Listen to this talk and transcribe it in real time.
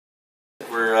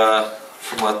We're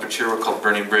from Lethbridge. We're called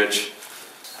Burning Bridge.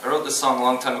 I wrote this song a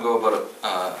long time ago about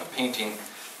a painting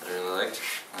that I really liked,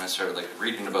 and I started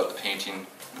reading about the painting.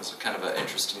 It was kind of an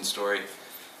interesting story,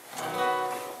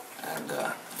 and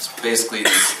it's basically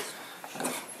these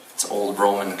it's old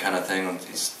Roman kind of thing with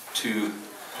these two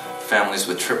families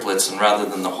with triplets, and rather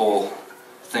than the whole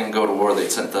thing go to war, they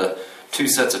sent the two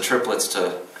sets of triplets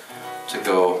to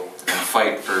go and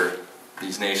fight for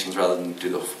these nations rather than do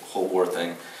the whole war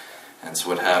thing. And so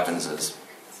what happens is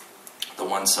the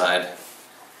one side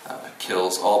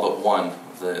kills all but one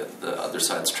of the other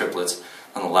side's triplets,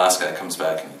 and the last guy comes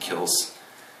back and he kills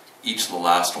each of the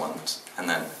last ones. And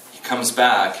then he comes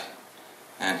back,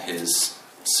 and his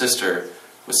sister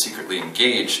was secretly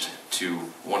engaged to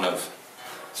one of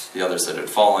the others that had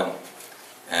fallen,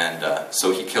 and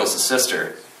so he kills his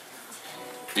sister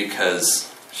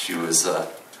because she was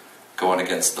going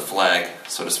against the flag,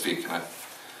 so to speak. And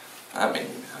that made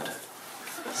me mad.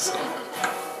 So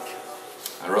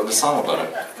I wrote this song about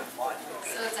it.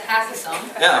 So it's a happy song?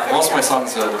 Yeah, most of my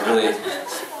songs are really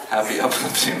happy,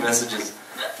 uplifting messages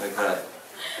like that.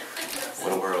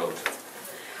 What a world.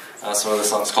 So the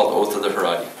song's called Oath of the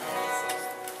Horatii.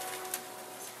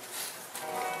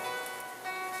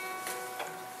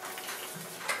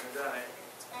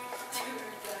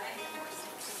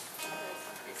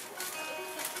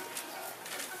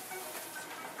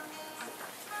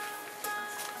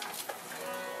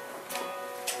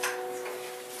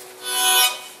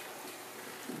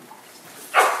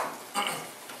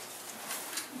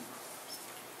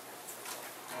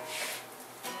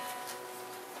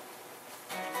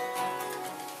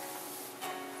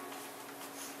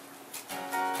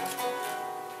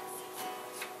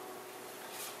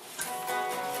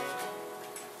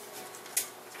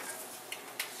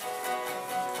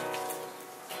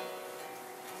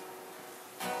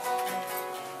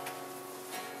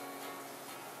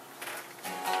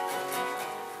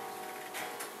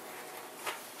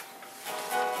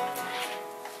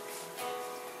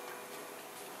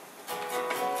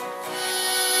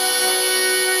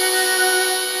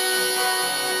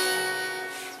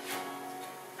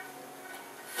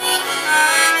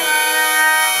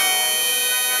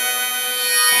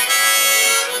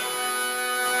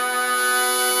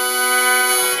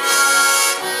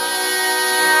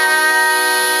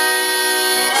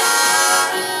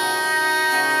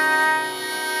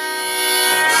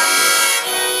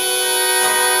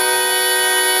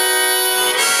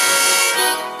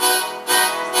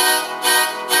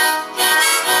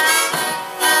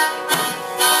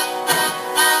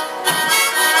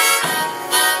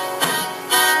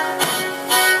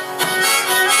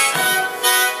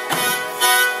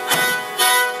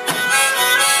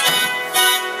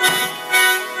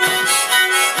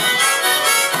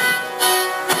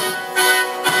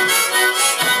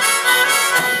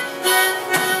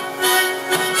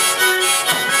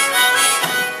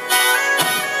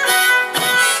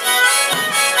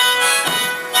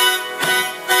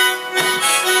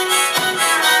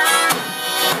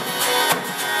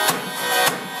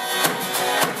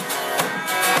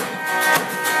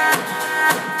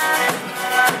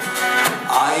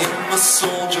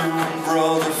 Soldier and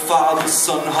brother, father,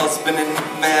 son, husband, and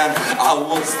man. I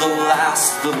was the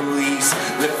last, the least,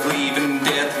 left leaving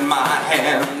death in my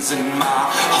hands, in my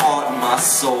heart and my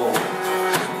soul,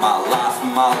 my life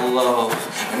and my love.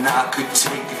 And I could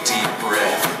take a deep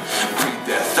breath, breathe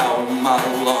death out of my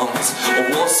lungs.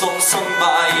 A war song sung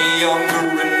by a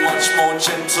younger and much more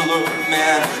gentler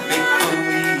man. Make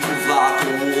believe like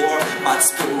a war might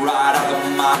spill right out of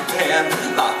my pen,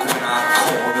 like when I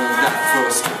cornered that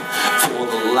first one for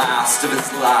the last of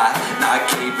his life. And I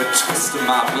gave a twist to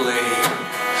my blade,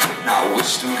 and I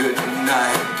wished him good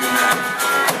night, good night.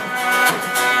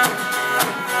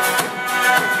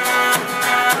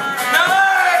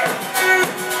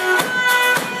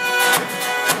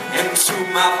 And to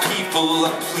my people I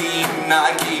plead, and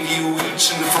I gave you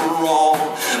each and for all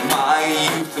my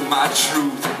youth and my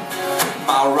truth,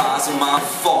 my rise and my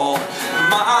fall.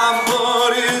 My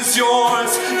blood is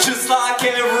yours, just like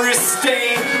every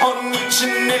stain on each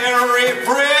and every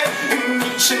brick, in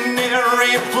each and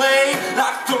every blade.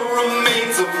 Like the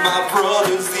remains of my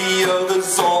brothers, the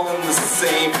others all in the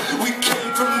same. We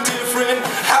came from different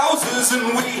houses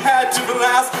and we had different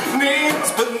last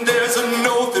names, but there's an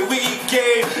oath that we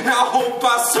gave, and I hope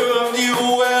I served you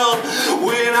well.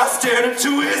 When I stared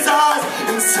into his eyes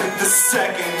and sent the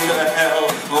second to hell.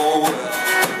 Oh well.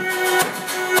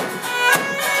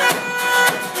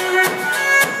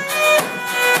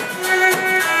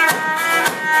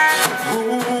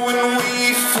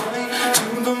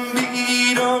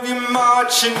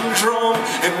 marching drum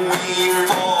and we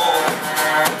fall.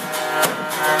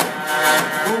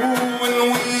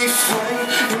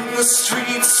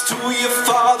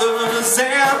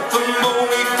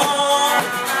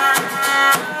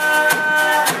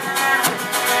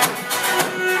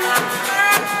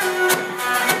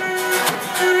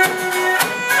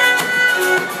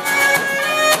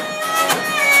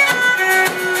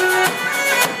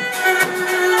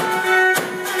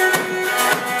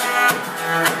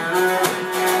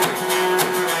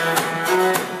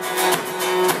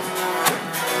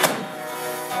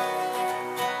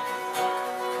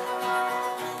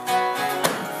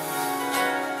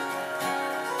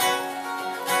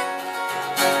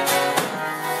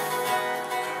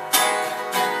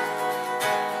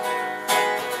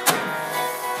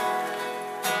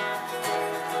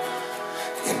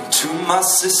 my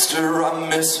sister, I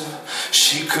miss her.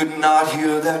 She could not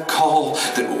hear that call,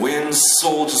 that when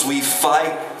soldiers we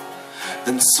fight,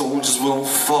 then soldiers will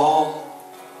fall.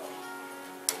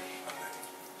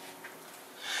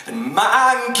 And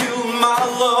mine kill my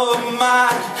love,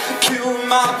 mine kill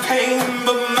my pain,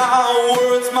 but my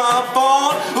words, my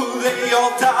bond, oh, they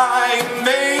all die in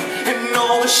vain. And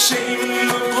all the shame and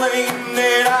the blame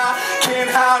that I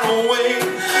can't hide away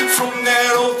from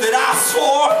that oath that I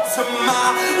swore to my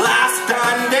last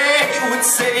dying day, would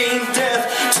say death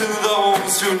to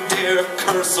those who dare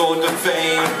curse or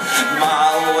defame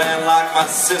my land. Like my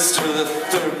sister, the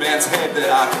third man's head that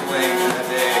I claimed that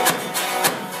day.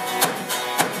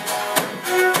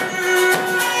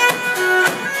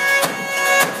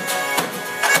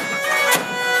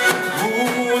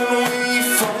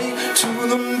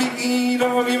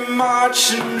 Of your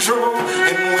marching drum,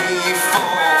 and we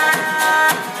fall.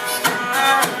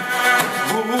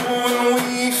 Oh, when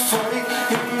we fight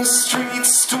in the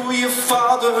streets to your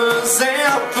father's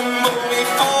anthem, but we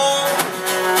fall.